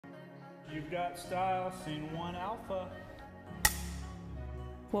You've got style, scene 1 alpha.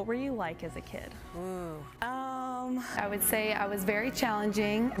 What were you like as a kid? I would say I was very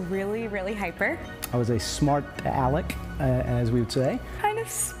challenging. Really, really hyper. I was a smart aleck, as we would say. Kind of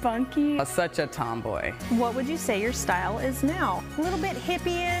spunky. Such a tomboy. What would you say your style is now? A little bit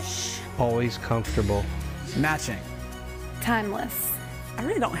hippie-ish. Always comfortable. Matching. Timeless. I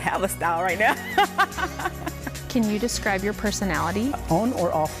really don't have a style right now. Can you describe your personality? On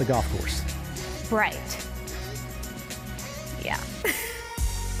or off the golf course? Bright. Yeah.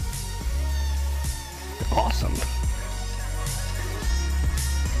 Awesome.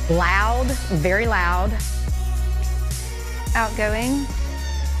 Loud, very loud. Outgoing.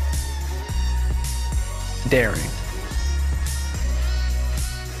 Daring.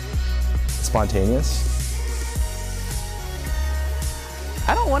 Spontaneous.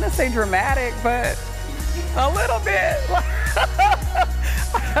 I don't want to say dramatic, but a little bit.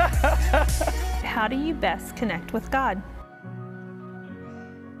 How do you best connect with God?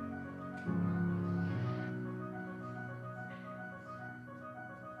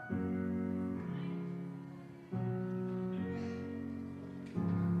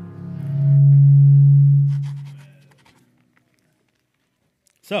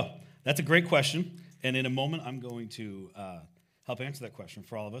 So that's a great question, and in a moment I'm going to help answer that question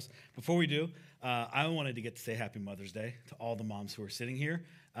for all of us. Before we do, I wanted to get to say Happy Mother's Day to all the moms who are sitting here,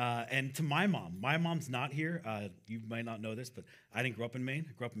 and to my mom. My mom's not here. You might not know this, but I didn't grow up in Maine.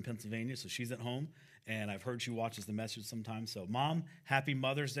 I grew up in Pennsylvania, so she's at home, and I've heard she watches the message sometimes. So, Mom, Happy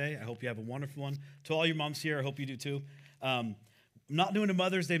Mother's Day. I hope you have a wonderful one. To all your moms here, I hope you do too. I'm not doing a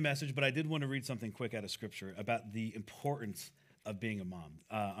Mother's Day message, but I did want to read something quick out of Scripture about the importance of being a mom.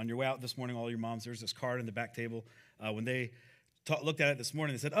 On your way out this morning, all your moms, there's this card in the back table. When they looked at it this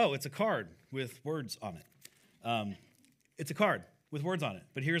morning, they said, oh, it's a card with words on it. It's a card with words on it.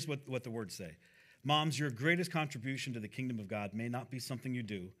 But here's what the words say. Moms, your greatest contribution to the kingdom of God may not be something you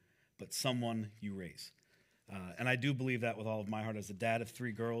do, but someone you raise. And I do believe that with all of my heart. As a dad of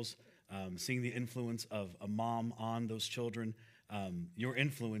 3 girls, seeing the influence of a mom on those children, your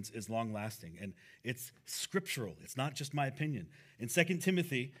influence is long-lasting, and it's scriptural. It's not just my opinion. In 2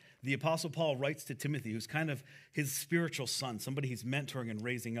 Timothy, the Apostle Paul writes to Timothy, who's kind of his spiritual son, somebody he's mentoring and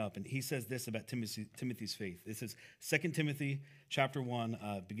raising up, and he says this about Timothy's faith. This is 2 Timothy chapter 1,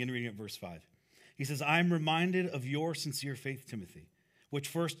 begin reading at verse 5. He says, I am reminded of your sincere faith, Timothy, which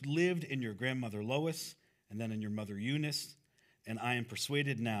first lived in your grandmother Lois, and then in your mother Eunice, and I am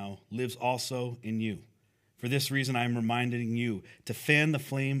persuaded now lives also in you. For this reason, I am reminding you to fan the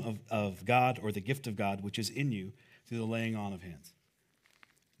flame of God, or the gift of God, which is in you through the laying on of hands.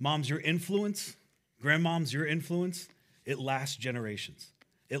 Moms, your influence, grandmoms, your influence, it lasts generations.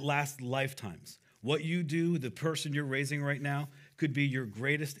 It lasts lifetimes. What you do, the person you're raising right now, could be your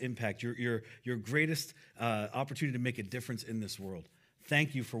greatest impact, your greatest opportunity to make a difference in this world.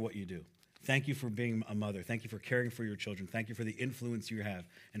 Thank you for what you do. Thank you for being a mother. Thank you for caring for your children. Thank you for the influence you have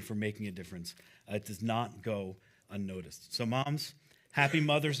and for making a difference. It does not go unnoticed. So moms, happy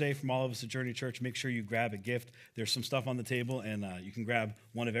Mother's Day from all of us at Journey Church. Make sure you grab a gift. There's some stuff on the table, and you can grab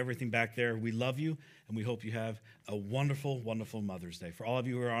one of everything back there. We love you, and we hope you have a wonderful, wonderful Mother's Day. For all of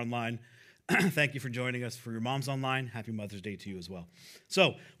you who are online, thank you for joining us. For your moms online, happy Mother's Day to you as well.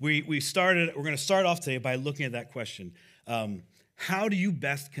 So we're going to start off today by looking at that question. How do you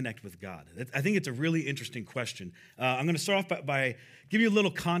best connect with God? I think it's a really interesting question. I'm going to start off by giving you a little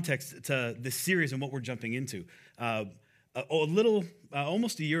context to this series and what we're jumping into.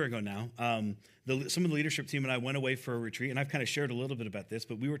 Almost a year ago now, some of the leadership team and I went away for a retreat, and I've kind of shared a little bit about this,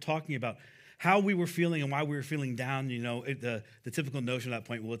 but we were talking about how we were feeling and why we were feeling down. You know, the typical notion at that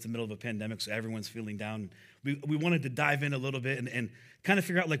point, well, it's the middle of a pandemic, so everyone's feeling down. We wanted to dive in a little bit and kind of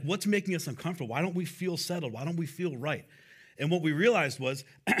figure out, like, what's making us uncomfortable? Why don't we feel settled? Why don't we feel right? And what we realized was,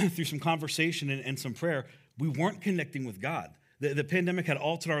 through some conversation and some prayer, we weren't connecting with God. The pandemic had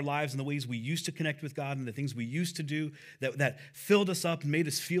altered our lives in the ways we used to connect with God and the things we used to do that filled us up and made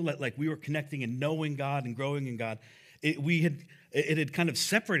us feel like we were connecting and knowing God and growing in God. It had kind of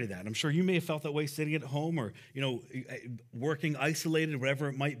separated that. I'm sure you may have felt that way sitting at home or, working isolated, whatever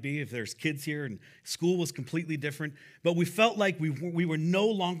it might be, if there's kids here, and school was completely different. But we felt like we were no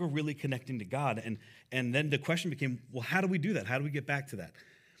longer really connecting to God. And then the question became, well, how do we do that? How do we get back to that?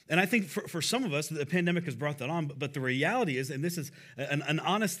 And I think for some of us, the pandemic has brought that on. But the reality is, and this is an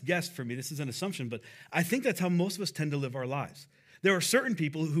honest guess for me, this is an assumption, but I think that's how most of us tend to live our lives. There are certain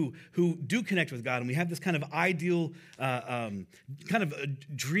people who do connect with God, and we have this kind of ideal, kind of a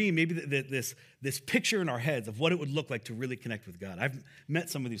dream, maybe this picture in our heads of what it would look like to really connect with God. I've met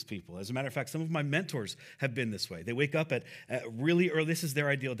some of these people. As a matter of fact, some of my mentors have been this way. They wake up at really early. This is their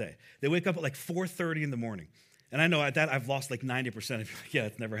ideal day. They wake up at like 4:30 in the morning. And I know at that I've lost like 90% of you. Yeah,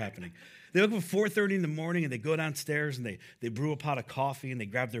 it's never happening. They wake up at 4:30 in the morning and they go downstairs and they brew a pot of coffee and they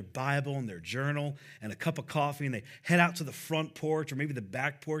grab their Bible and their journal and a cup of coffee and they head out to the front porch or maybe the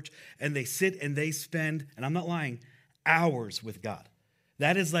back porch and they sit and they spend, and I'm not lying, hours with God.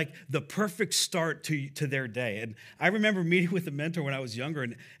 That is like the perfect start to their day. And I remember meeting with a mentor when I was younger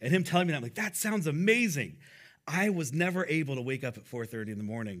and him telling me that. I'm like, that sounds amazing. I was never able to wake up at 4:30 in the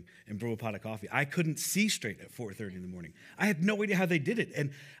morning and brew a pot of coffee. I couldn't see straight at 4:30 in the morning. I had no idea how they did it.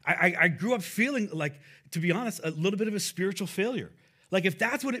 And I grew up feeling like, to be honest, a little bit of a spiritual failure. Like, if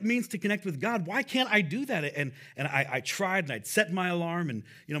that's what it means to connect with God, why can't I do that? And I tried, and I'd set my alarm, and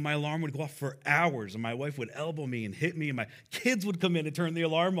my alarm would go off for hours, and my wife would elbow me and hit me, and my kids would come in and turn the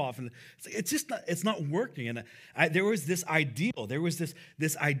alarm off, and it's not working. And there was this ideal,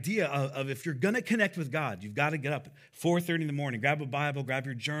 this idea of if you're gonna connect with God, you've got to get up at 4:30 in the morning, grab a Bible, grab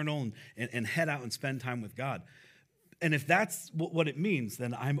your journal, and head out and spend time with God. And if that's what it means,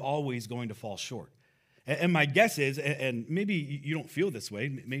 then I'm always going to fall short. And my guess is, and maybe you don't feel this way,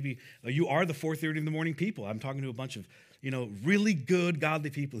 maybe you are the 4:30 in the morning people. I'm talking to a bunch of, really good,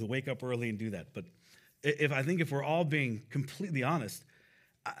 godly people who wake up early and do that. But if we're all being completely honest,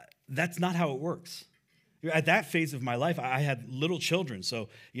 that's not how it works. At that phase of my life, I had little children. So,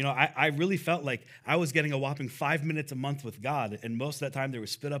 I really felt like I was getting a whopping 5 minutes a month with God. And most of that time, there was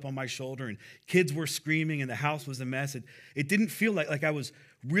spit up on my shoulder and kids were screaming and the house was a mess. It didn't feel like I was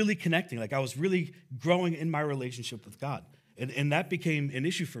really connecting, like I was really growing in my relationship with God. And that became an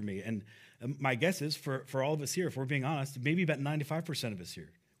issue for me. And my guess is for all of us here, if we're being honest, maybe about 95% of us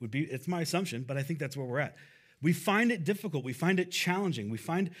here it's my assumption, but I think that's where we're at. We find it difficult. We find it challenging. We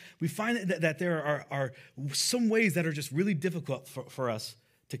find that there are some ways that are just really difficult for us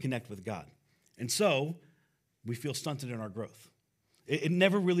to connect with God. And so we feel stunted in our growth. It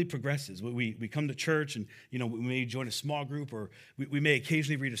never really progresses. We come to church and, we may join a small group or we may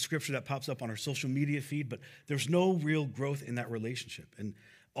occasionally read a scripture that pops up on our social media feed, but there's no real growth in that relationship. And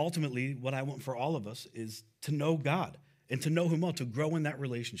ultimately, what I want for all of us is to know God and to know Him well, to grow in that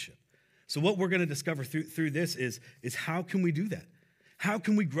relationship. So what we're going to discover through this is how can we do that? How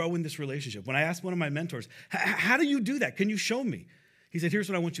can we grow in this relationship? When I asked one of my mentors, how do you do that? Can you show me? He said, here's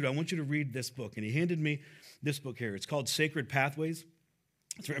what I want you to do. I want you to read this book. And he handed me this book here. It's called Sacred Pathways.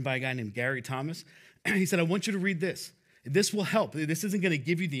 It's written by a guy named Gary Thomas. He said, I want you to read this. This will help. This isn't going to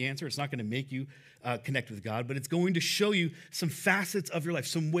give you the answer. It's not going to make you connect with God, but it's going to show you some facets of your life,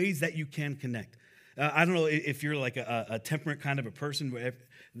 some ways that you can connect. I don't know if you're like a temperament kind of a person.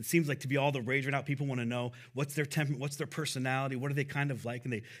 It seems like to be all the rage right now. People want to know what's their temperament, what's their personality, what are they kind of like,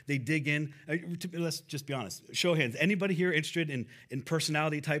 and they dig in. Let's just be honest. Show of hands. Anybody here interested in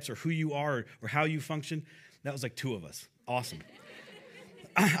personality types or who you are or how you function? That was like 2 of us. Awesome.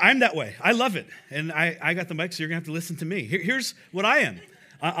 I'm that way. I love it. And I got the mic, so you're going to have to listen to me. Here's what I am.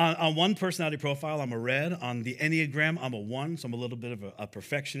 On one personality profile, I'm a red. On the Enneagram, I'm a 1, so I'm a little bit of a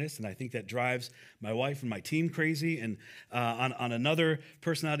perfectionist, and I think that drives my wife and my team crazy. And on another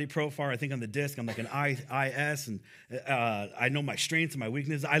personality profile, I think on the disc, I'm like an IS, and I know my strengths and my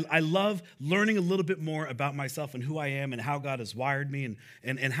weaknesses. I love learning a little bit more about myself and who I am and how God has wired me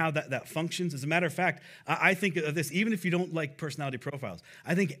and how that functions. As a matter of fact, I think of this, even if you don't like personality profiles,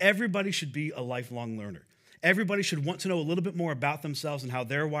 I think everybody should be a lifelong learner. Everybody should want to know a little bit more about themselves and how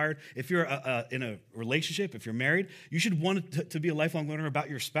they're wired. If you're in a relationship, if you're married, you should want to be a lifelong learner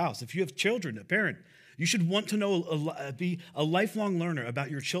about your spouse. If you have children, a parent, you should want to know, be a lifelong learner about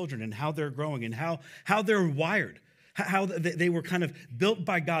your children and how they're growing and how they're wired, how they were kind of built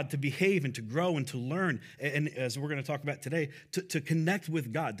by God to behave and to grow and to learn. And as we're going to talk about today, to connect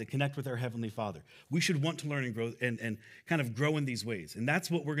with God, to connect with our Heavenly Father. We should want to learn and grow and kind of grow in these ways. And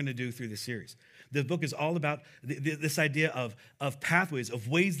that's what we're going to do through this series. The book is all about this idea of pathways, of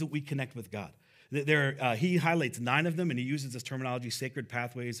ways that we connect with God. He highlights 9 of them, and he uses this terminology, sacred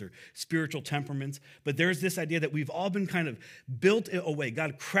pathways or spiritual temperaments. But there's this idea that we've all been kind of built in a way.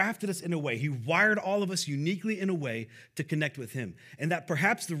 God crafted us in a way. He wired all of us uniquely in a way to connect with Him. And that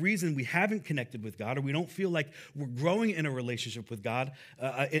perhaps the reason we haven't connected with God, or we don't feel like we're growing in a relationship with God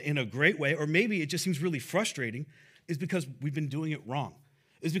in a great way, or maybe it just seems really frustrating, is because we've been doing it wrong.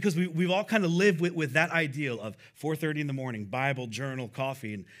 is because we've all kind of lived with that ideal of 4:30 in the morning, Bible, journal,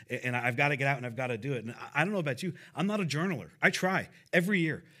 coffee, and I've got to get out and I've got to do it. And I don't know about you, I'm not a journaler. I try every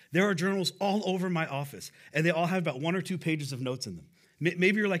year. There are journals all over my office, and they all have about 1 or 2 pages of notes in them.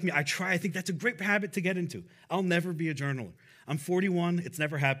 Maybe you're like me. I think that's a great habit to get into. I'll never be a journaler. I'm 41. It's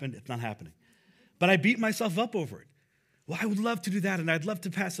never happened. It's not happening. But I beat myself up over it. Well, I would love to do that, and I'd love to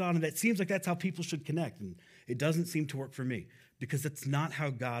pass it on, and that seems like that's how people should connect, and it doesn't seem to work for me because that's not how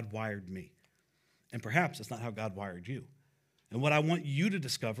God wired me. And perhaps it's not how God wired you. And what I want you to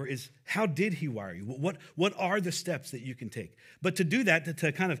discover is, how did he wire you? What are the steps that you can take? But to do that,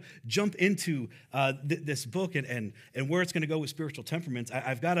 to kind of jump into this book and where it's going to go with spiritual temperaments,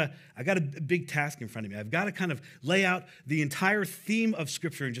 I got a big task in front of me. I've got to kind of lay out the entire theme of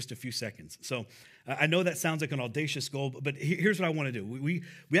Scripture in just a few seconds. So I know that sounds like an audacious goal, but here's what I want to do.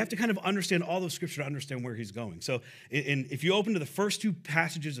 We have to kind of understand all of Scripture to understand where he's going. So if you open to the first 2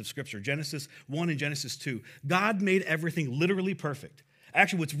 passages of Scripture, Genesis 1 and Genesis 2, God made everything literally perfect.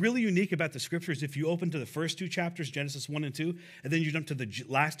 Actually, what's really unique about the Scriptures, if you open to the first 2 chapters, Genesis 1 and 2, and then you jump to the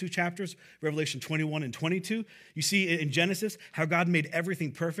last 2 chapters, Revelation 21 and 22, you see in Genesis how God made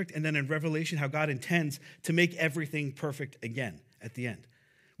everything perfect, and then in Revelation how God intends to make everything perfect again at the end.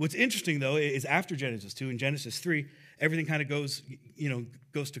 What's interesting, though, is after Genesis 2 and Genesis 3, everything kind of goes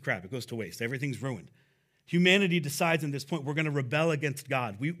to crap. It goes to waste. Everything's ruined. Humanity decides in this point, we're going to rebel against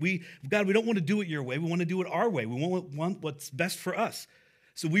God. God, we don't want to do it your way. We want to do it our way. We want what's best for us.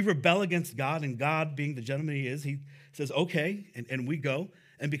 So we rebel against God, and God, being the gentleman he is, he says, okay, and we go.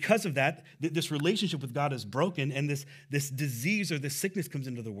 And because of that, this relationship with God is broken, and this disease or this sickness comes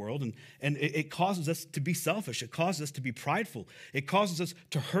into the world, and it causes us to be selfish. It causes us to be prideful. It causes us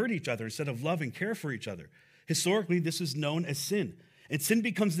to hurt each other instead of love and care for each other. Historically, this is known as sin. And sin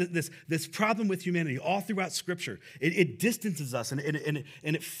becomes this problem with humanity all throughout Scripture. It distances us, and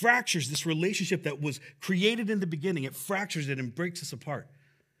it fractures this relationship that was created in the beginning. It fractures it and breaks us apart.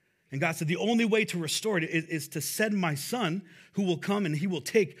 And God said, the only way to restore it is to send my son, who will come and he will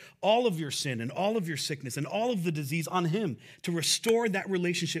take all of your sin and all of your sickness and all of the disease on him to restore that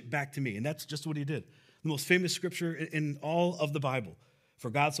relationship back to me. And that's just what he did. The most famous scripture in all of the Bible. For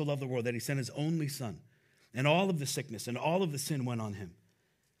God so loved the world that he sent his only son. And all of the sickness and all of the sin went on him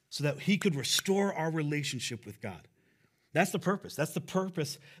so that he could restore our relationship with God. That's the purpose. That's the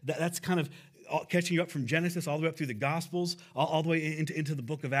purpose. That's kind of catching you up from Genesis all the way up through the Gospels, all the way into the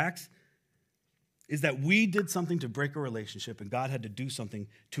book of Acts, is that we did something to break a relationship, and God had to do something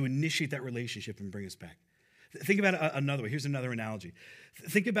to initiate that relationship and bring us back. Think about it another way. Here's another analogy.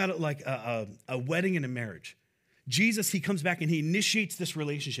 Think about it like a wedding and a marriage. Jesus, he comes back and he initiates this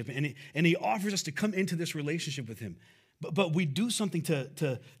relationship, and he offers us to come into this relationship with him. But we do something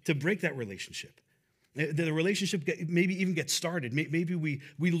to break that relationship. The relationship maybe even gets started. Maybe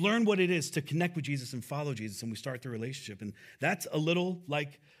we learn what it is to connect with Jesus and follow Jesus, and we start the relationship. And that's a little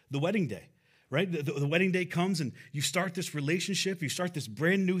like the wedding day, right? The wedding day comes, and you start this relationship. You start this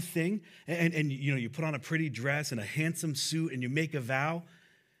brand new thing, and you put on a pretty dress and a handsome suit, and you make a vow,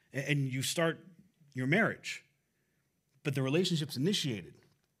 and you start your marriage. But the relationship's initiated.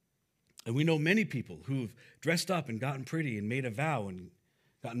 And we know many people who've dressed up and gotten pretty and made a vow and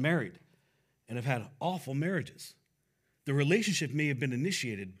gotten married and have had awful marriages. The relationship may have been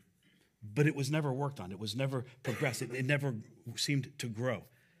initiated, but it was never worked on. It was never progressed. It never seemed to grow.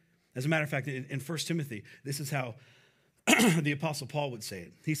 As a matter of fact, in 1 Timothy, this is how the Apostle Paul would say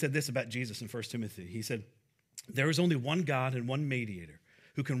it. He said this about Jesus in 1 Timothy. He said, there is only one God and one mediator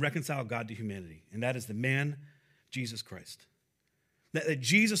who can reconcile God to humanity, and that is the man, Jesus Christ. That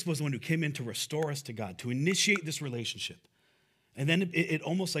Jesus was the one who came in to restore us to God, to initiate this relationship. And then it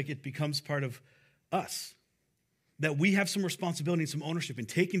almost like it becomes part of us. That we have some responsibility and some ownership in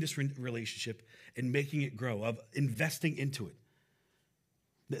taking this relationship and making it grow, of investing into it.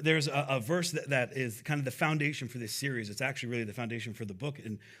 There's a verse that is kind of the foundation for this series. It's actually really the foundation for the book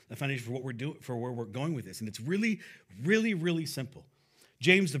and the foundation for what we're doing, for where we're going with this. And it's really, really, really simple.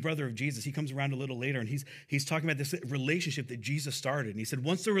 James, the brother of Jesus, he comes around a little later, and he's talking about this relationship that Jesus started. And he said,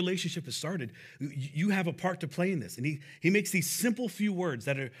 once the relationship is started, you have a part to play in this. And he makes these simple few words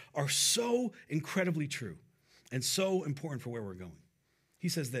that are so incredibly true and so important for where we're going. He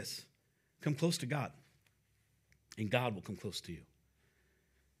says this, come close to God, and God will come close to you.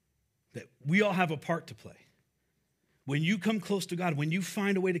 That we all have a part to play. When you come close to God, when you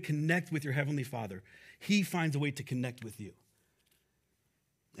find a way to connect with your Heavenly Father, he finds a way to connect with you.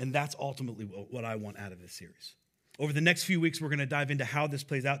 And that's ultimately what I want out of this series. Over the next few weeks, we're going to dive into how this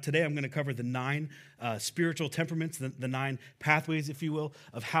plays out. Today, I'm going to cover the 9 spiritual temperaments, the 9 pathways, if you will,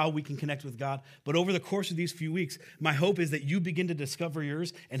 of how we can connect with God. But over the course of these few weeks, my hope is that you begin to discover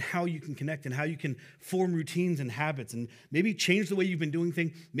yours and how you can connect and how you can form routines and habits and maybe change the way you've been doing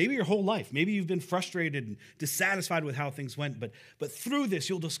things, maybe your whole life. Maybe you've been frustrated and dissatisfied with how things went, but through this,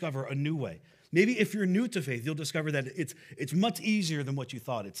 you'll discover a new way. Maybe if you're new to faith, you'll discover that it's much easier than what you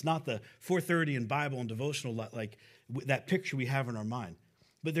thought. It's not the 4:30 and Bible and devotional like that picture we have in our mind.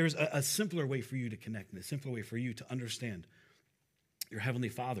 But there's a simpler way for you to connect and a simpler way for you to understand your Heavenly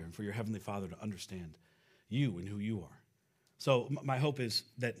Father and for your Heavenly Father to understand you and who you are. So my hope is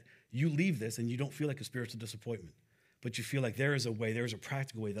that you leave this and you don't feel like a spiritual disappointment, but you feel like there is a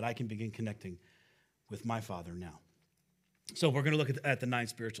practical way that I can begin connecting with my Father now. So we're going to look at the 9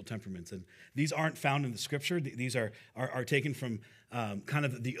 spiritual temperaments, and these aren't found in the Scripture. These are taken from kind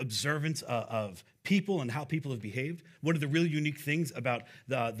of the observance of people and how people have behaved. One of the really unique things about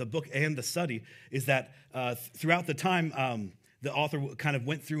the book and the study is that throughout the time, the author kind of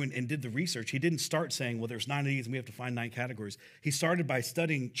went through and did the research. He didn't start saying, well, there's 9 of these and we have to find 9 categories. He started by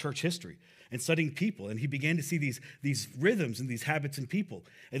studying church history and studying people, and he began to see these rhythms and these habits in people.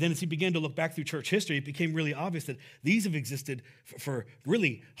 And then as he began to look back through church history, it became really obvious that these have existed for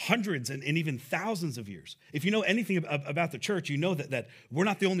really hundreds and even thousands of years. If you know anything about the church, you know that we're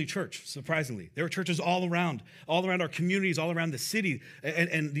not the only church, surprisingly. There are churches all around our communities, all around the city,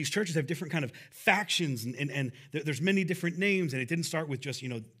 and these churches have different kind of factions, and there's many different names, and it didn't start with just,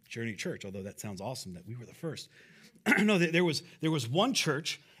 Journey Church, although that sounds awesome that we were the first. No, there was one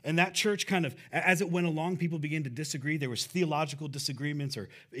church, and that church kind of, as it went along, people began to disagree. There was theological disagreements or,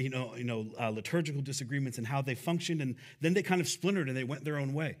 liturgical disagreements in how they functioned, and then they kind of splintered and they went their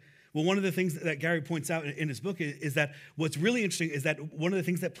own way. Well, one of the things that Gary points out in his book is that what's really interesting is that one of the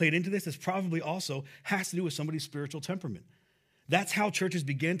things that played into this is probably also has to do with somebody's spiritual temperament. That's how churches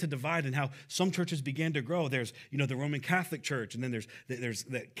began to divide and how some churches began to grow. There's, the Roman Catholic Church, and then there's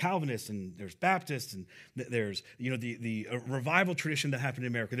the Calvinists, and there's Baptists, and there's, the revival tradition that happened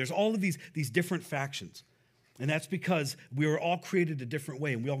in America. There's all of these different factions. And that's because we were all created a different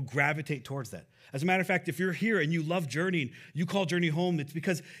way, and we all gravitate towards that. As a matter of fact, if you're here and you love Journey and you call Journey home, it's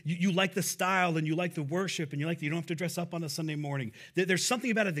because you like the style and you like the worship and you don't have to dress up on a Sunday morning. There's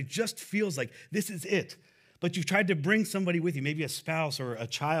something about it that just feels like this is it. But you've tried to bring somebody with you, maybe a spouse or a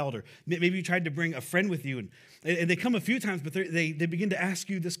child, or maybe you tried to bring a friend with you. And they come a few times, but they begin to ask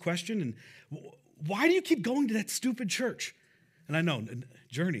you this question, and why do you keep going to that stupid church? And I know,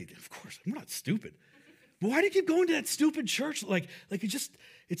 Journey, of course, I'm not stupid. But why do you keep going to that stupid church? Like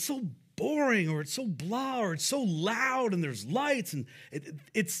it's so boring, or it's so blah, or it's so loud, and there's lights. And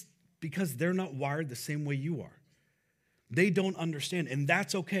it's because they're not wired the same way you are. They don't understand, and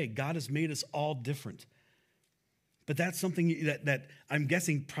that's okay. God has made us all different. But that's something that I'm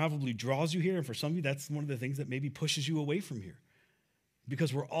guessing probably draws you here. And for some of you, that's one of the things that maybe pushes you away from here.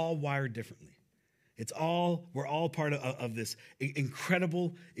 Because we're all wired differently. We're all part of this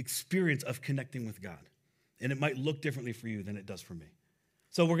incredible experience of connecting with God. And it might look differently for you than it does for me.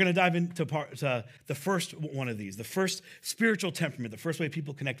 So we're going to dive into the first one of these, the first spiritual temperament, the first way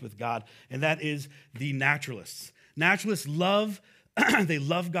people connect with God, and that is the naturalists. Naturalists they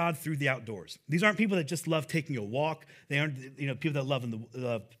love God through the outdoors. These aren't people that just love taking a walk. They aren't people that love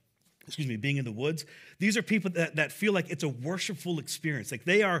being in the woods. These are people that feel like it's a worshipful experience. Like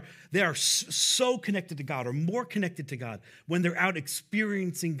they are so connected to God, or more connected to God, when they're out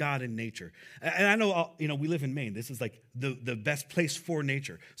experiencing God in nature. And I know we live in Maine. This is like the best place for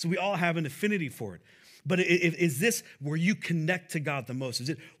nature. So we all have an affinity for it. But is this where you connect to God the most? Is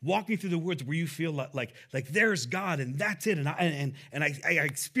it walking through the woods where you feel like there's God and that's it, and I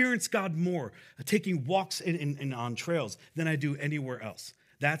experience God more taking walks on trails than I do anywhere else?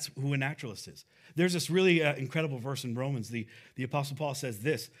 That's who a naturalist is. There's this really incredible verse in Romans. The Apostle Paul says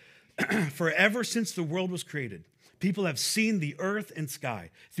this: "For ever since the world was created, people have seen the earth and sky.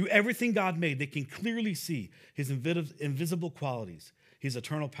 Through everything God made, they can clearly see his invisible qualities, his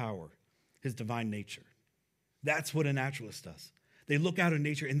eternal power, his divine nature." That's what a naturalist does. They look out in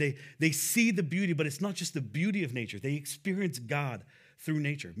nature and they see the beauty, but it's not just the beauty of nature. They experience God through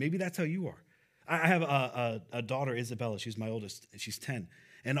nature. Maybe that's how you are. I have a daughter, Isabella. She's my oldest. She's 10.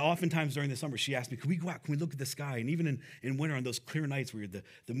 And oftentimes during the summer, she asks me, can we go out? Can we look at the sky? And even in winter, on those clear nights where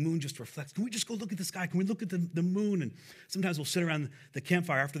the moon just reflects, can we just go look at the sky? Can we look at the moon? And sometimes we'll sit around the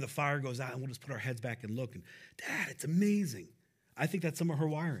campfire after the fire goes out and we'll just put our heads back and look. And Dad, it's amazing. I think that's some of her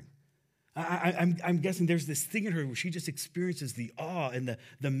wiring. I'm guessing there's this thing in her where she just experiences the awe and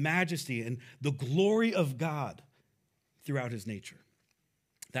the majesty and the glory of God throughout his nature.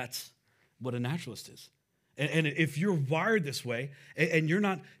 That's what a naturalist is. And if you're wired this way and you're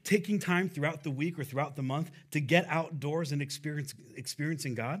not taking time throughout the week or throughout the month to get outdoors and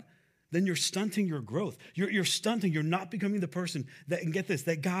experiencing God, then you're stunting your growth. You're stunting. You're not becoming the person that, and get this,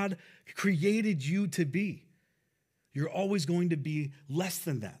 that God created you to be. You're always going to be less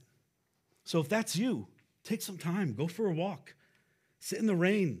than that. So if that's you, take some time. Go for a walk. Sit in the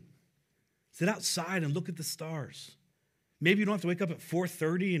rain. Sit outside and look at the stars. Maybe you don't have to wake up at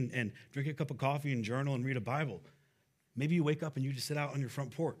 4:30 and drink a cup of coffee and journal and read a Bible. Maybe you wake up and you just sit out on your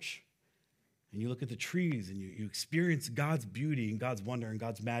front porch and you look at the trees and you experience God's beauty and God's wonder and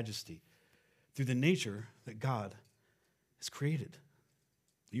God's majesty through the nature that God has created.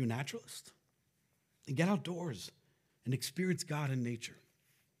 Are you a naturalist? And get outdoors and experience God in nature.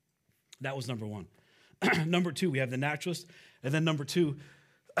 That was number one. Number two, we have the naturalist. And then number two,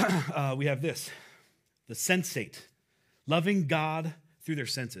 we have this, the sensate. Loving God through their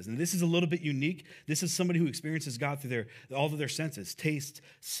senses. And this is a little bit unique. This is somebody who experiences God through all of their senses, taste,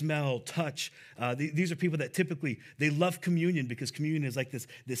 smell, touch. These are people that typically, they love communion because communion is like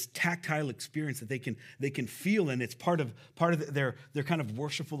this tactile experience that they can feel, and it's part of their kind of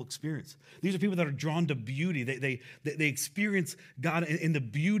worshipful experience. These are people that are drawn to beauty. They experience God in the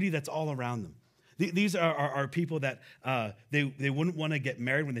beauty that's all around them. These are people that they wouldn't want to get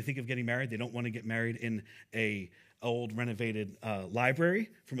married when they think of getting married. They don't want to get married in a old renovated library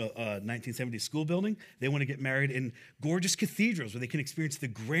from a 1970s school building. They want to get married in gorgeous cathedrals where they can experience the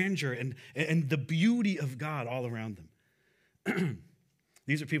grandeur and the beauty of God all around them.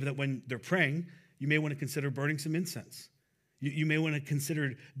 These are people that when they're praying, you may want to consider burning some incense. You may want to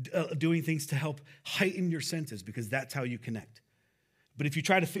consider doing things to help heighten your senses because that's how you connect. But if you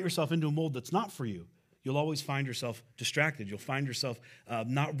try to fit yourself into a mold that's not for you, you'll always find yourself distracted. You'll find yourself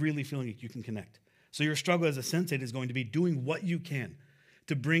not really feeling like you can connect. So your struggle as a sensate is going to be doing what you can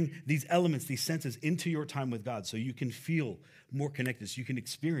to bring these elements, these senses into your time with God so you can feel more connected, so you can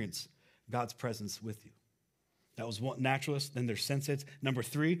experience God's presence with you. That was one naturalist. Then there's sensates. Number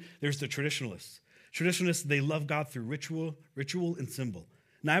three, there's the traditionalists. Traditionalists, they love God through ritual and symbol.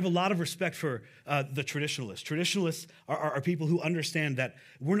 Now, I have a lot of respect for the traditionalists. Traditionalists are people who understand that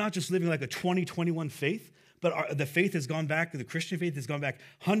we're not just living like a 2021 faith, but the faith has gone back, the Christian faith has gone back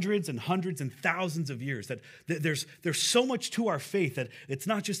hundreds and hundreds and thousands of years. That there's so much to our faith that it's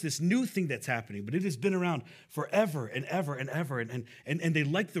not just this new thing that's happening, but it has been around forever and ever and ever. And they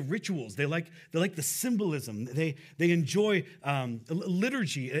like the rituals. They like the symbolism. They enjoy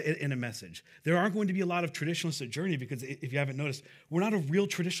liturgy in a message. There aren't going to be a lot of traditionalists at Journey because if you haven't noticed, we're not a real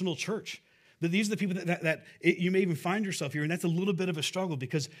traditional church. But these are the people that you may even find yourself here, and that's a little bit of a struggle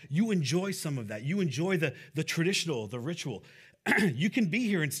because you enjoy some of that. You enjoy the traditional, the ritual. You can be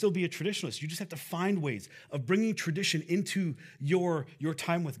here and still be a traditionalist. You just have to find ways of bringing tradition into your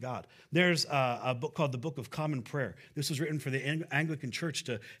time with God. There's a book called The Book of Common Prayer. This was written for the Anglican Church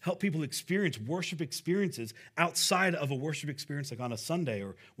to help people experience worship experiences outside of a worship experience like on a Sunday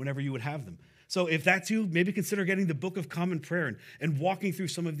or whenever you would have them. So if that's you, maybe consider getting the Book of Common Prayer and walking through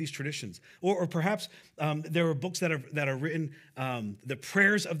some of these traditions. Or perhaps there are books that are written, the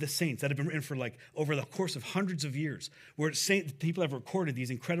prayers of the saints that have been written for like over the course of hundreds of years, where people have recorded these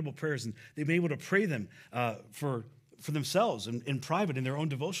incredible prayers and they've been able to pray them for themselves in private in their own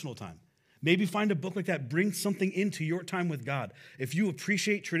devotional time. Maybe find a book like that. Bring something into your time with God. If you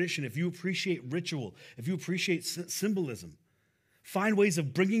appreciate tradition, if you appreciate ritual, if you appreciate symbolism, find ways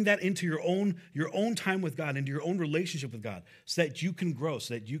of bringing that into your own time with God, into your own relationship with God, so that you can grow,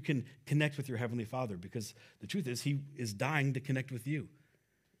 so that you can connect with your Heavenly Father. Because the truth is, He is dying to connect with you.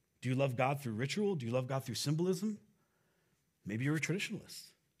 Do you love God through ritual? Do you love God through symbolism? Maybe you're a traditionalist.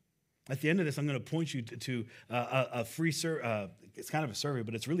 At the end of this, I'm going to point you to a free survey. It's kind of a survey,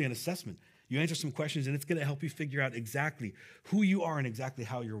 but it's really an assessment. You answer some questions, and it's going to help you figure out exactly who you are and exactly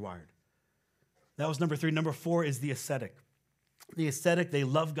how you're wired. That was number three. Number four is the ascetic. The ascetic, they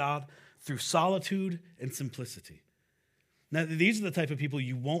love God through solitude and simplicity. Now, these are the type of people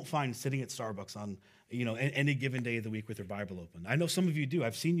you won't find sitting at Starbucks on, any given day of the week with their Bible open. I know some of you do.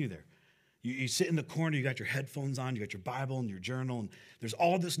 I've seen you there. You sit in the corner, you got your headphones on, you got your Bible and your journal, and there's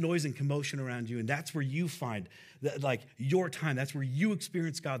all this noise and commotion around you, and that's where you find your time. That's where you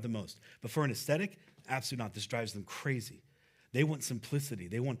experience God the most. But for an ascetic, absolutely not. This drives them crazy. They want simplicity.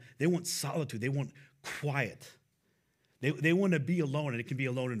 They want solitude. They want quiet. They want to be alone, and it can be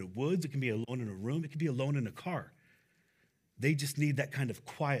alone in the woods, it can be alone in a room, it can be alone in a car. They just need that kind of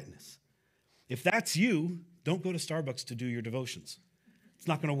quietness. If that's you, don't go to Starbucks to do your devotions. It's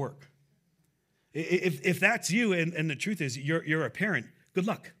not going to work. If that's you, and the truth is you're a parent, good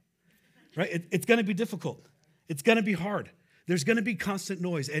luck, right? It's going to be difficult. It's going to be hard. There's going to be constant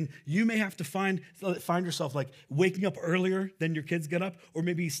noise, and you may have to find yourself like waking up earlier than your kids get up, or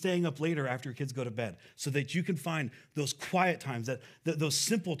maybe staying up later after your kids go to bed, so that you can find those quiet times, those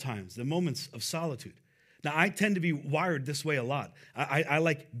simple times, the moments of solitude. Now, I tend to be wired this way a lot. I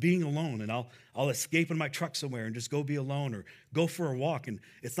like being alone, and I'll escape in my truck somewhere and just go be alone or go for a walk. And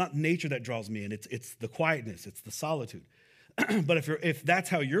it's not nature that draws me in; it's the quietness, it's the solitude. But if that's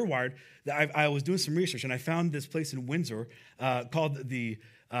how you're wired, I was doing some research and I found this place in Windsor called I'm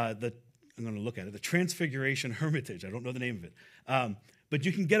going to look at it, the Transfiguration Hermitage. I don't know the name of it. But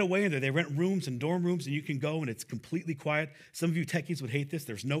you can get away in there. They rent rooms and dorm rooms, and you can go, and it's completely quiet. Some of you techies would hate this.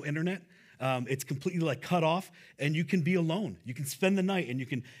 There's no internet. It's completely like cut off, and you can be alone. You can spend the night, and you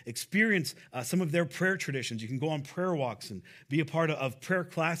can experience some of their prayer traditions. You can go on prayer walks and be a part of prayer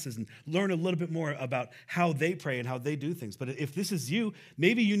classes and learn a little bit more about how they pray and how they do things. But if this is you,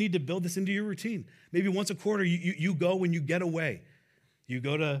 maybe you need to build this into your routine. Maybe once a quarter you go and you get away. You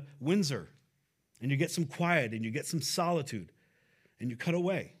go to Windsor, and you get some quiet, and you get some solitude, and you cut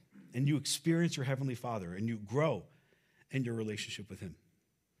away, and you experience your Heavenly Father, and you grow in your relationship with Him.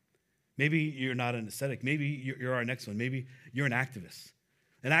 Maybe you're not an ascetic. Maybe you're our next one. Maybe you're an activist.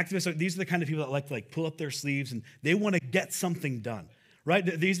 An activist, these are the kind of people that like to pull up their sleeves, and they want to get something done, right?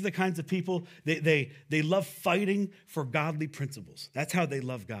 These are the kinds of people, they love fighting for godly principles. That's how they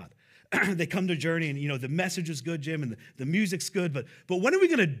love God. They come to Journey, and the message is good, Jim, and the music's good, but when are we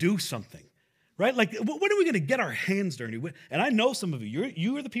going to do something? Right? Like, when are we going to get our hands dirty? And I know some of you.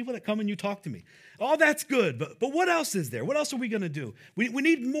 You are the people that come and you talk to me. Oh, that's good, but what else is there? What else are we going to do? We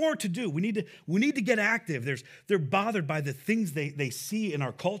need more to do. We need to get active. They're bothered by the things they see in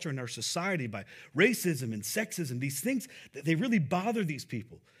our culture and our society, by racism and sexism. These things, they really bother these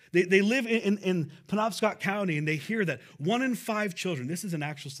people. They live in Penobscot County, and they hear that 1 in 5 children, this is an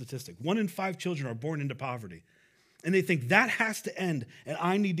actual statistic, 1 in 5 children are born into poverty. And they think that has to end, and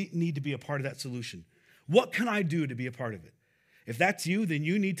I need to be a part of that solution. What can I do to be a part of it? If that's you, then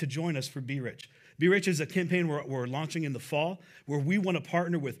you need to join us for Be Rich. Be Rich is a campaign we're launching in the fall, where we want to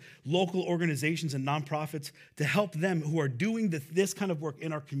partner with local organizations and nonprofits to help them who are doing this kind of work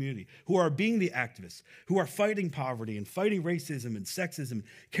in our community, who are being the activists, who are fighting poverty and fighting racism and sexism,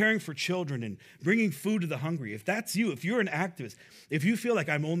 caring for children and bringing food to the hungry. If that's you, if you're an activist, if you feel like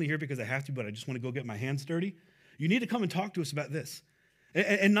I'm only here because I have to, but I just want to go get my hands dirty, you need to come and talk to us about this.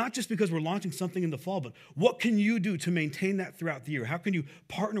 And not just because we're launching something in the fall, but what can you do to maintain that throughout the year? How can you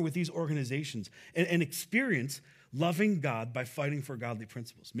partner with these organizations and experience loving God by fighting for godly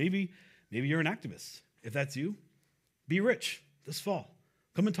principles? Maybe you're an activist. If that's you, Be Rich this fall.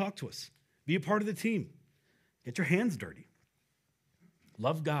 Come and talk to us. Be a part of the team. Get your hands dirty.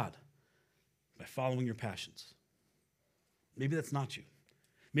 Love God by following your passions. Maybe that's not you.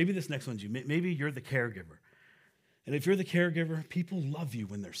 Maybe this next one's you. Maybe you're the caregiver. And if you're the caregiver, people love you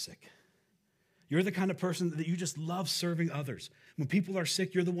when they're sick. You're the kind of person that you just love serving others. When people are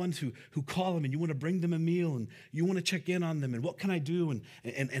sick, you're the ones who call them, and you want to bring them a meal, and you want to check in on them, and what can I do,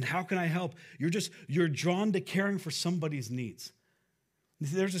 and how can I help? You're drawn to caring for somebody's needs.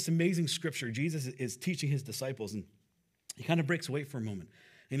 There's this amazing scripture. Jesus is teaching his disciples, and he kind of breaks away for a moment.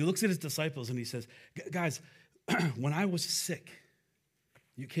 And he looks at his disciples, and he says, guys, when I was sick,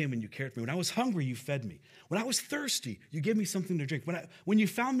 you came and you cared for me. When I was hungry, you fed me. When I was thirsty, you gave me something to drink. When you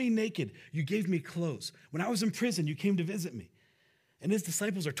found me naked, you gave me clothes. When I was in prison, you came to visit me. And his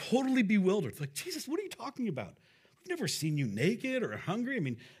disciples are totally bewildered. It's like, Jesus, what are you talking about? We've never seen you naked or hungry. I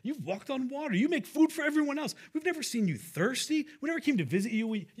mean, you've walked on water. You make food for everyone else. We've never seen you thirsty. We never came to visit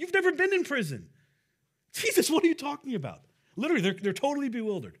you. You've never been in prison. Jesus, what are you talking about? Literally, they're totally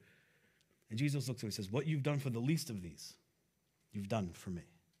bewildered. And Jesus looks at him and says, what you've done for the least of these, you've done for me.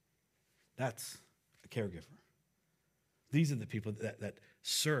 That's a caregiver. These are the people that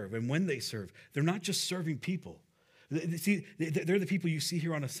serve. And when they serve, they're not just serving people. See, they're the people you see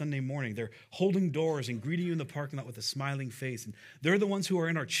here on a Sunday morning. They're holding doors and greeting you in the parking lot with a smiling face. And they're the ones who are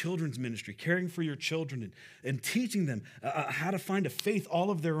in our children's ministry, caring for your children and teaching them how to find a faith all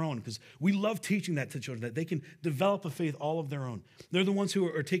of their own, because we love teaching that to children, that they can develop a faith all of their own. They're the ones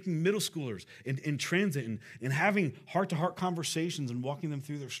who are taking middle schoolers in transit and having heart-to-heart conversations and walking them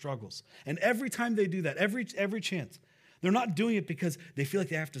through their struggles. And every time they do that, every chance, they're not doing it because they feel like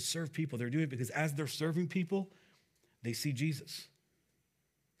they have to serve people. They're doing it because as they're serving people, they see Jesus.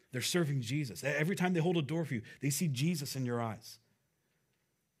 They're serving Jesus. Every time they hold a door for you, they see Jesus in your eyes.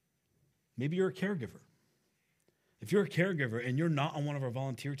 Maybe you're a caregiver. If you're a caregiver and you're not on one of our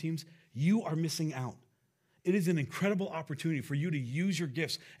volunteer teams, you are missing out. It is an incredible opportunity for you to use your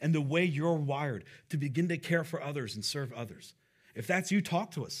gifts and the way you're wired to begin to care for others and serve others. If that's you, talk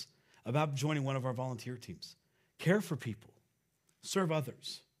to us about joining one of our volunteer teams. Care for people. serve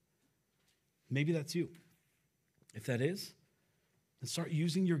others. Maybe that's you. If that is, then start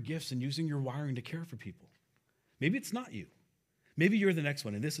using your gifts and using your wiring to care for people. Maybe it's not you. Maybe you're the next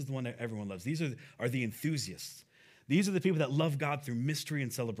one, and this is the one that everyone loves. These are the enthusiasts. These are the people that love God through mystery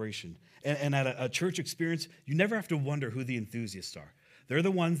and celebration. And at a church experience, you never have to wonder who the enthusiasts are. They're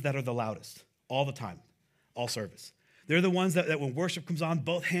the ones that are the loudest all the time, all service. They're the ones that when worship comes on,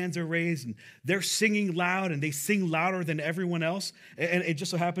 both hands are raised, and they're singing loud, and they sing louder than everyone else. And it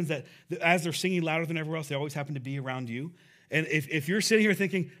just so happens that as they're singing louder than everyone else, they always happen to be around you. And if you're sitting here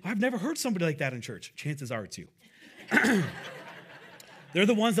thinking, I've never heard somebody like that in church, chances are it's you. They're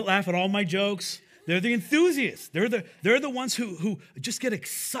the ones that laugh at all my jokes. They're the enthusiasts. They're the ones who just get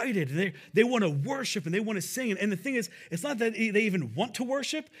excited. They want to worship and they want to sing. And the thing is, it's not that they even want to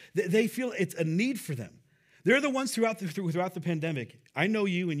worship. They feel it's a need for them. They're the ones throughout the pandemic. I know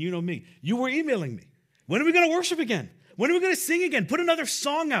you and you know me. You were emailing me. When are we going to worship again? When are we going to sing again? Put another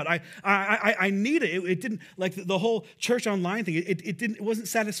song out. I need it. It didn't, like the whole church online thing, it wasn't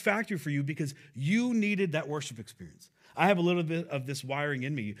satisfactory for you because you needed that worship experience. I have a little bit of this wiring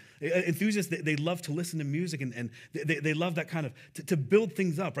in me. Enthusiasts, they love to listen to music and they love that kind of, to build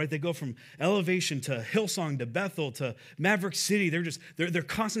things up, right? They go from Elevation to Hillsong to Bethel to Maverick City. They're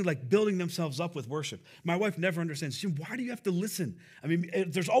constantly like building themselves up with worship. My wife never understands. Jim, why do you have to listen? I mean,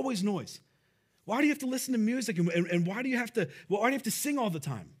 there's always noise. Why do you have to listen to music and why do you have to sing all the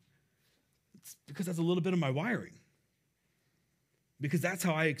time? It's because that's a little bit of my wiring. Because that's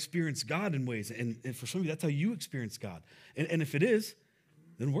how I experience God in ways. And for some of you, that's how you experience God. And if it is,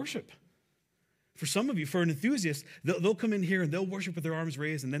 then worship. For some of you, for an enthusiast, they'll come in here and they'll worship with their arms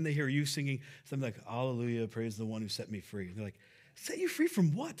raised, and then they hear you singing something like, hallelujah, praise the one who set me free. And they're like, set you free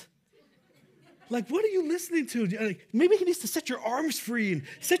from what? Like, what are you listening to? Like, maybe he needs to set your arms free and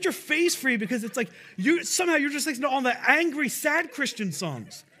set your face free because it's like you're just listening to all the angry, sad Christian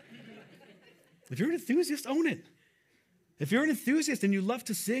songs. If you're an enthusiast, own it. If you're an enthusiast and you love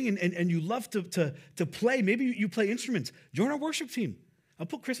to sing and you love to play, maybe you play instruments, join our worship team. I'll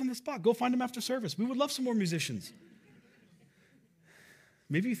put Chris on the spot. Go find him after service. We would love some more musicians.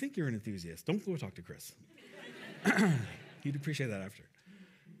 Maybe you think you're an enthusiast. Don't go talk to Chris. He'd appreciate that after.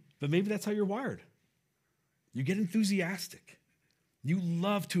 But maybe that's how you're wired. You get enthusiastic. You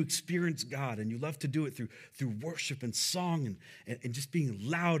love to experience God, and you love to do it through worship and song and just being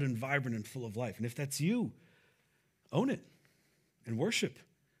loud and vibrant and full of life. And if that's you, own it and worship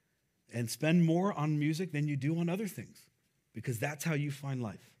and spend more on music than you do on other things because that's how you find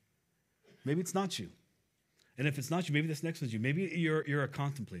life. Maybe it's not you. And if it's not you, maybe this next one's you. Maybe you're a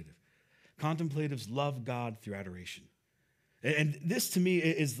contemplative. Contemplatives love God through adoration. And this, to me,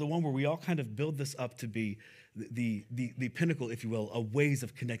 is the one where we all kind of build this up to be the pinnacle, if you will, of ways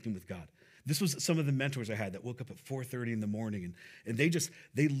of connecting with God. This was some of the mentors I had that woke up at 4:30 in the morning, and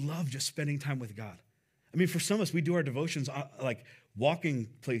they love just spending time with God. I mean, for some of us, we do our devotions like walking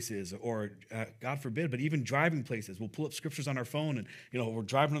places or, God forbid, but even driving places. We'll pull up scriptures on our phone, and we're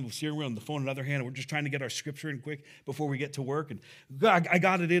driving on the steering wheel and the phone on the other hand, and we're just trying to get our scripture in quick before we get to work. And God, I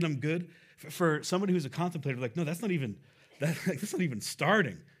got it in, I'm good. For somebody who's a contemplator, like, no, that's not even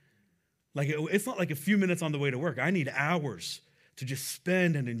starting. Like, it's not like a few minutes on the way to work. I need hours to just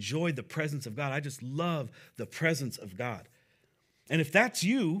spend and enjoy the presence of God. I just love the presence of God. And if that's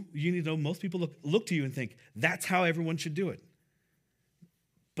you, you need to know most people look to you and think, that's how everyone should do it.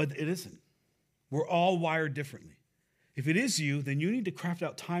 But it isn't. We're all wired differently. If it is you, then you need to craft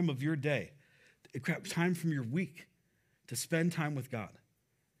out time of your day, craft time from your week to spend time with God,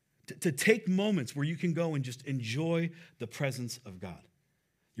 to take moments where you can go and just enjoy the presence of God.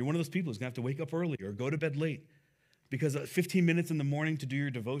 You're one of those people who's going to have to wake up early or go to bed late because 15 minutes in the morning to do your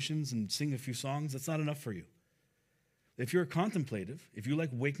devotions and sing a few songs, that's not enough for you. If you're contemplative, if you like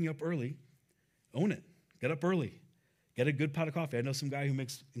waking up early, own it. Get up early. Get a good pot of coffee. I know some guy who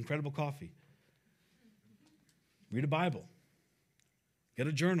makes incredible coffee. Read a Bible. Get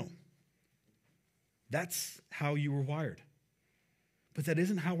a journal. That's how you were wired. But that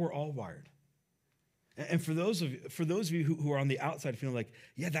isn't how we're all wired. And for those of you who are on the outside feeling like,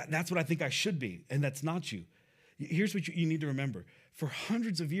 yeah, that's what I think I should be, and that's not you. Here's what you need to remember. For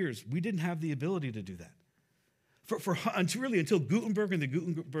hundreds of years, we didn't have the ability to do that. Until Gutenberg and the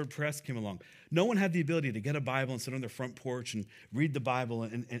Gutenberg Press came along, no one had the ability to get a Bible and sit on their front porch and read the Bible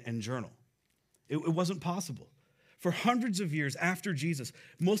and journal. It wasn't possible. For hundreds of years after Jesus,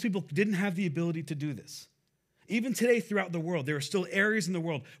 most people didn't have the ability to do this. Even today throughout the world, there are still areas in the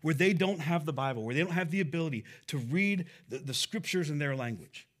world where they don't have the Bible, where they don't have the ability to read the scriptures in their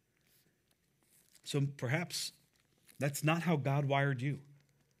language. So perhaps that's not how God wired you.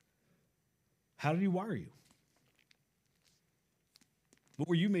 How did he wire you? What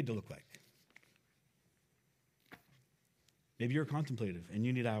were you made to look like? Maybe you're contemplative and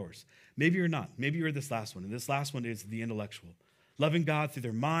you need hours. Maybe you're not. Maybe you're this last one. And this last one is the intellectual, loving God through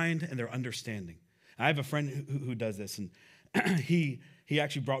their mind and their understanding. I have a friend who does this, and he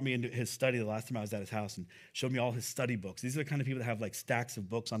actually brought me into his study the last time I was at his house and showed me all his study books. These are the kind of people that have like stacks of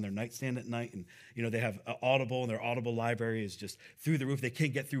books on their nightstand at night, and they have Audible, and their Audible library is just through the roof. They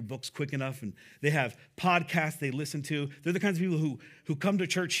can't get through books quick enough, and they have podcasts they listen to. They're the kinds of people who come to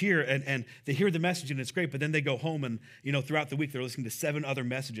church here and they hear the message and it's great, but then they go home and throughout the week they're listening to 7 other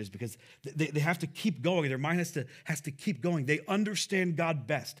messages because they have to keep going. Their mind has to keep going. They understand God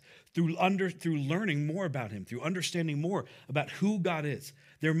best through learning more about him, through understanding more about who God is.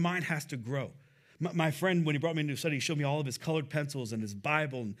 Their mind has to grow. My friend, when he brought me into study, he showed me all of his colored pencils and his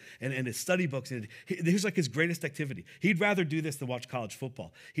Bible and his study books. And here's like his greatest activity. He'd rather do this than watch college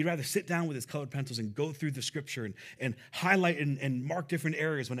football. He'd rather sit down with his colored pencils and go through the scripture and highlight and mark different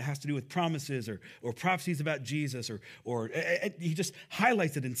areas when it has to do with promises or prophecies about Jesus or he just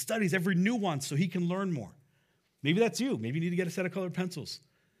highlights it and studies every nuance so he can learn more. Maybe that's you. Maybe you need to get a set of colored pencils.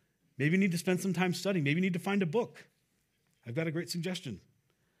 Maybe you need to spend some time studying. Maybe you need to find a book. I've got a great suggestion.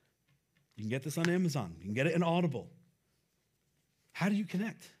 You can get this on Amazon. You can get it in Audible. How do you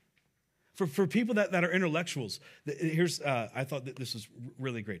connect? For people that are intellectuals, I thought that this was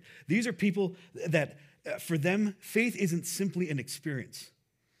really great. These are people that, for them, faith isn't simply an experience.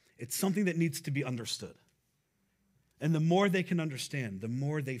 It's something that needs to be understood. And the more they can understand, the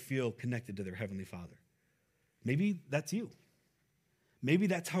more they feel connected to their Heavenly Father. Maybe that's you. Maybe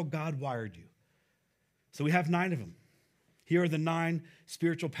that's how God wired you. So we have 9 of them. Here are the 9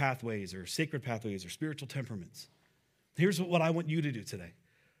 spiritual pathways or sacred pathways or spiritual temperaments. Here's what I want you to do today.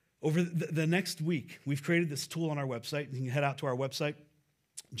 Over the next week, we've created this tool on our website. You can head out to our website,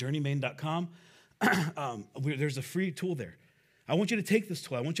 journeymain.com. There's a free tool there. I want you to take this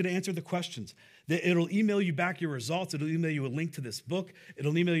tool. I want you to answer the questions. It'll email you back your results. It'll email you a link to this book.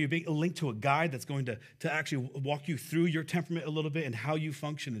 It'll email you a link to a guide that's going to actually walk you through your temperament a little bit and how you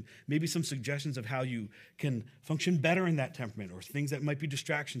function, and maybe some suggestions of how you can function better in that temperament or things that might be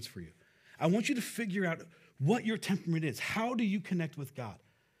distractions for you. I want you to figure out what your temperament is. How do you connect with God?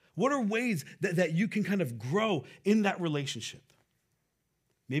 What are ways that you can kind of grow in that relationship?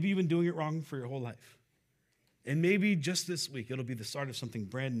 Maybe you've been doing it wrong for your whole life. And maybe just this week, it'll be the start of something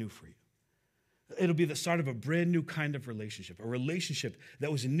brand new for you. It'll be the start of a brand new kind of relationship, a relationship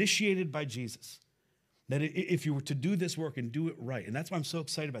that was initiated by Jesus. That if you were to do this work and do it right, and that's why I'm so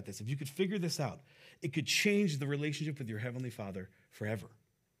excited about this, if you could figure this out, it could change the relationship with your Heavenly Father forever.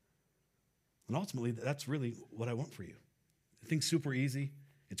 And ultimately, that's really what I want for you. I think super easy.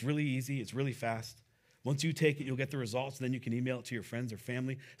 It's really easy. It's really fast. Once you take it, you'll get the results. Then you can email it to your friends or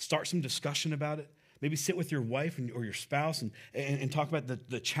family. Start some discussion about it. Maybe sit with your wife or your spouse and talk about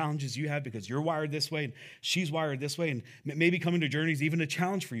the challenges you have because you're wired this way and she's wired this way. And maybe coming to Journey is even a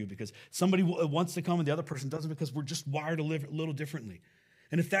challenge for you because somebody wants to come and the other person doesn't because we're just wired a little differently.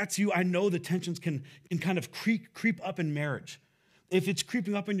 And if that's you, I know the tensions can kind of creep up in marriage. If it's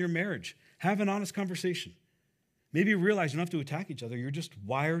creeping up in your marriage, have an honest conversation. Maybe you realize you don't have to attack each other. You're just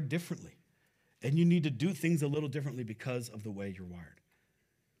wired differently. And you need to do things a little differently because of the way you're wired.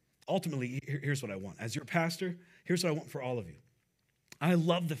 Ultimately, here's what I want. As your pastor, here's what I want for all of you. I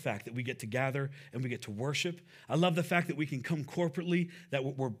love the fact that we get to gather and we get to worship. I love the fact that we can come corporately, that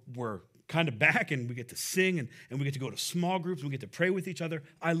we're kind of back and we get to sing and we get to go to small groups and we get to pray with each other.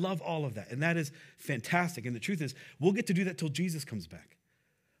 I love all of that, and that is fantastic. And the truth is, we'll get to do that till Jesus comes back.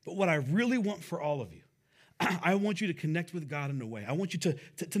 But what I really want for all of you, I want you to connect with God in a way. I want you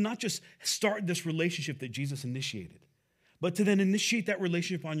to not just start this relationship that Jesus initiated, but to then initiate that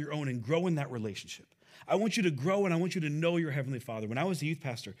relationship on your own and grow in that relationship. I want you to grow and I want you to know your Heavenly Father. When I was a youth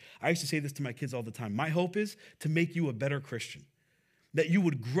pastor, I used to say this to my kids all the time. My hope is to make you a better Christian, that you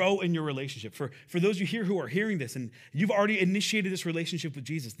would grow in your relationship. For those of you here who are hearing this and you've already initiated this relationship with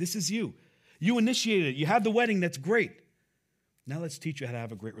Jesus, this is you. You initiated it. You had the wedding. That's great. Now let's teach you how to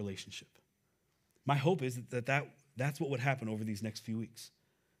have a great relationship. My hope is that's what would happen over these next few weeks,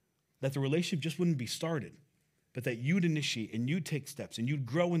 that the relationship just wouldn't be started, but that you'd initiate and you'd take steps and you'd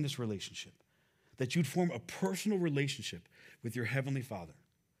grow in this relationship, that you'd form a personal relationship with your Heavenly Father.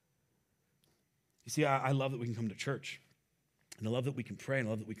 You see, I love that we can come to church, and I love that we can pray, and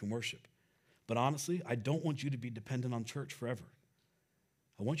I love that we can worship. But honestly, I don't want you to be dependent on church forever.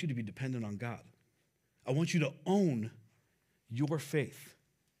 I want you to be dependent on God. I want you to own your faith.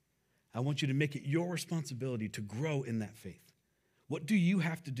 I want you to make it your responsibility to grow in that faith. What do you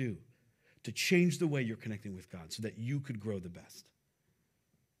have to do to change the way you're connecting with God so that you could grow the best?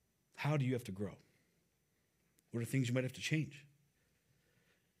 How do you have to grow? What are things you might have to change?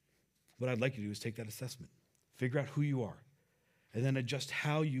 what I'd like you to do is take that assessment, figure out who you are, and then adjust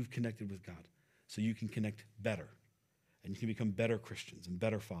how you've connected with God so you can connect better and you can become better Christians and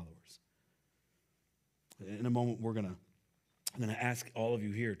better followers. In a moment, I'm going to ask all of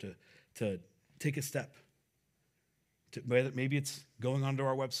you here to take a step. Maybe it's going onto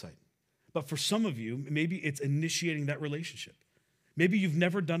our website. But for some of you, maybe it's initiating that relationship. Maybe you've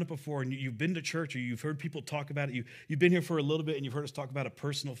never done it before and you've been to church or you've heard people talk about it. You've been here for a little bit and you've heard us talk about a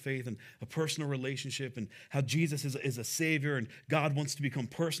personal faith and a personal relationship and how Jesus is a savior and God wants to become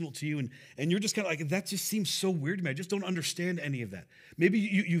personal to you. And you're just kind of like, that just seems so weird to me. I just don't understand any of that. Maybe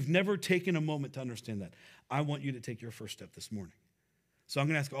you've never taken a moment to understand that. I want you to take your first step this morning. So I'm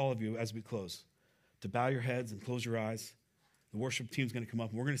going to ask all of you as we close to bow your heads and close your eyes. The worship team's going to come up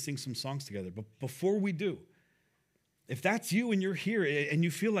and we're going to sing some songs together. But before we do, if that's you and you're here and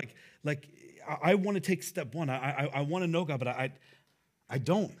you feel like I want to take step one, I want to know God, but I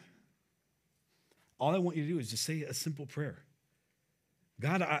don't. All I want you to do is just say a simple prayer.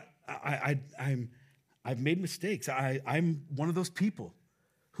 God, I've made mistakes. I'm one of those people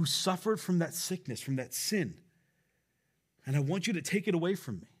who suffered from that sickness, from that sin. And I want you to take it away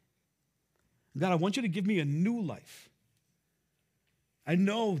from me. God, I want you to give me a new life. I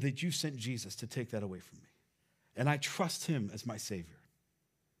know that you sent Jesus to take that away from me. And I trust him as my Savior.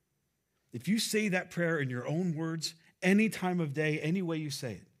 If you say that prayer in your own words, any time of day, any way you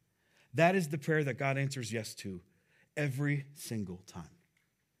say it, that is the prayer that God answers yes to every single time.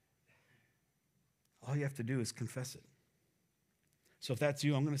 All you have to do is confess it. So if that's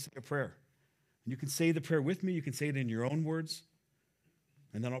you, I'm going to say a prayer. And you can say the prayer with me. You can say it in your own words.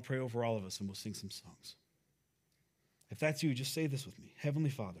 And then I'll pray over all of us and we'll sing some songs. If that's you, just say this with me. Heavenly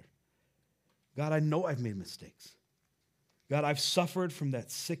Father, God, I know I've made mistakes. God, I've suffered from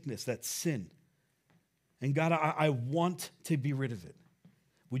that sickness, that sin. And God, I want to be rid of it.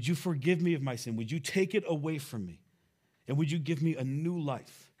 Would you forgive me of my sin? Would you take it away from me? And would you give me a new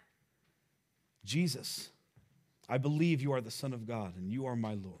life? Jesus, I believe you are the Son of God and you are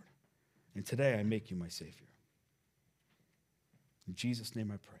my Lord. And today I make you my Savior. In Jesus'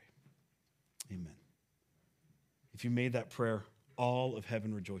 name I pray. Amen. If you made that prayer, all of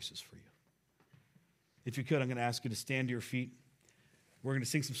heaven rejoices for you. If you could, I'm going to ask you to stand to your feet. We're going to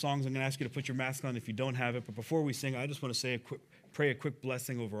sing some songs. I'm going to ask you to put your mask on if you don't have it. But before we sing, I just want to pray a quick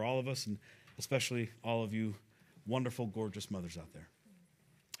blessing over all of us, and especially all of you wonderful, gorgeous mothers out there.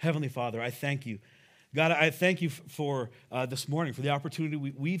 Heavenly Father, I thank you. God, I thank you for this morning, for the opportunity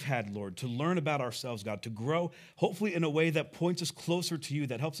we've had, Lord, to learn about ourselves, God, to grow, hopefully in a way that points us closer to you,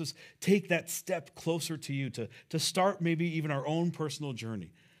 that helps us take that step closer to you, to start maybe even our own personal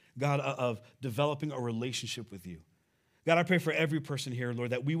journey, God, of developing a relationship with you. God, I pray for every person here, Lord,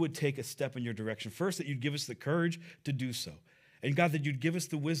 that we would take a step in your direction. First, that you'd give us the courage to do so. And God, that you'd give us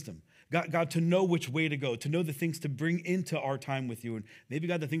the wisdom, God, to know which way to go, to know the things to bring into our time with you, and maybe,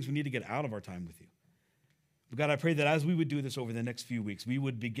 God, the things we need to get out of our time with you. But God, I pray that as we would do this over the next few weeks, we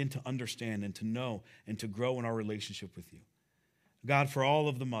would begin to understand and to know and to grow in our relationship with you. God, for all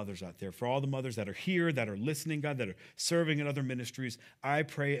of the mothers out there, for all the mothers that are here, that are listening, God, that are serving in other ministries, I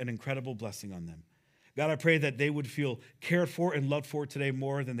pray an incredible blessing on them. God, I pray that they would feel cared for and loved for today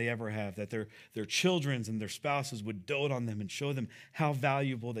more than they ever have, that their children and their spouses would dote on them and show them how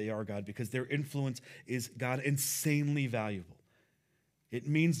valuable they are, God, because their influence is, God, insanely valuable. It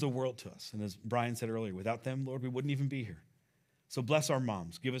means the world to us. And as Brian said earlier, without them, Lord, we wouldn't even be here. So bless our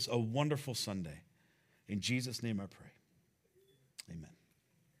moms. Give us a wonderful Sunday. In Jesus' name I pray. Amen.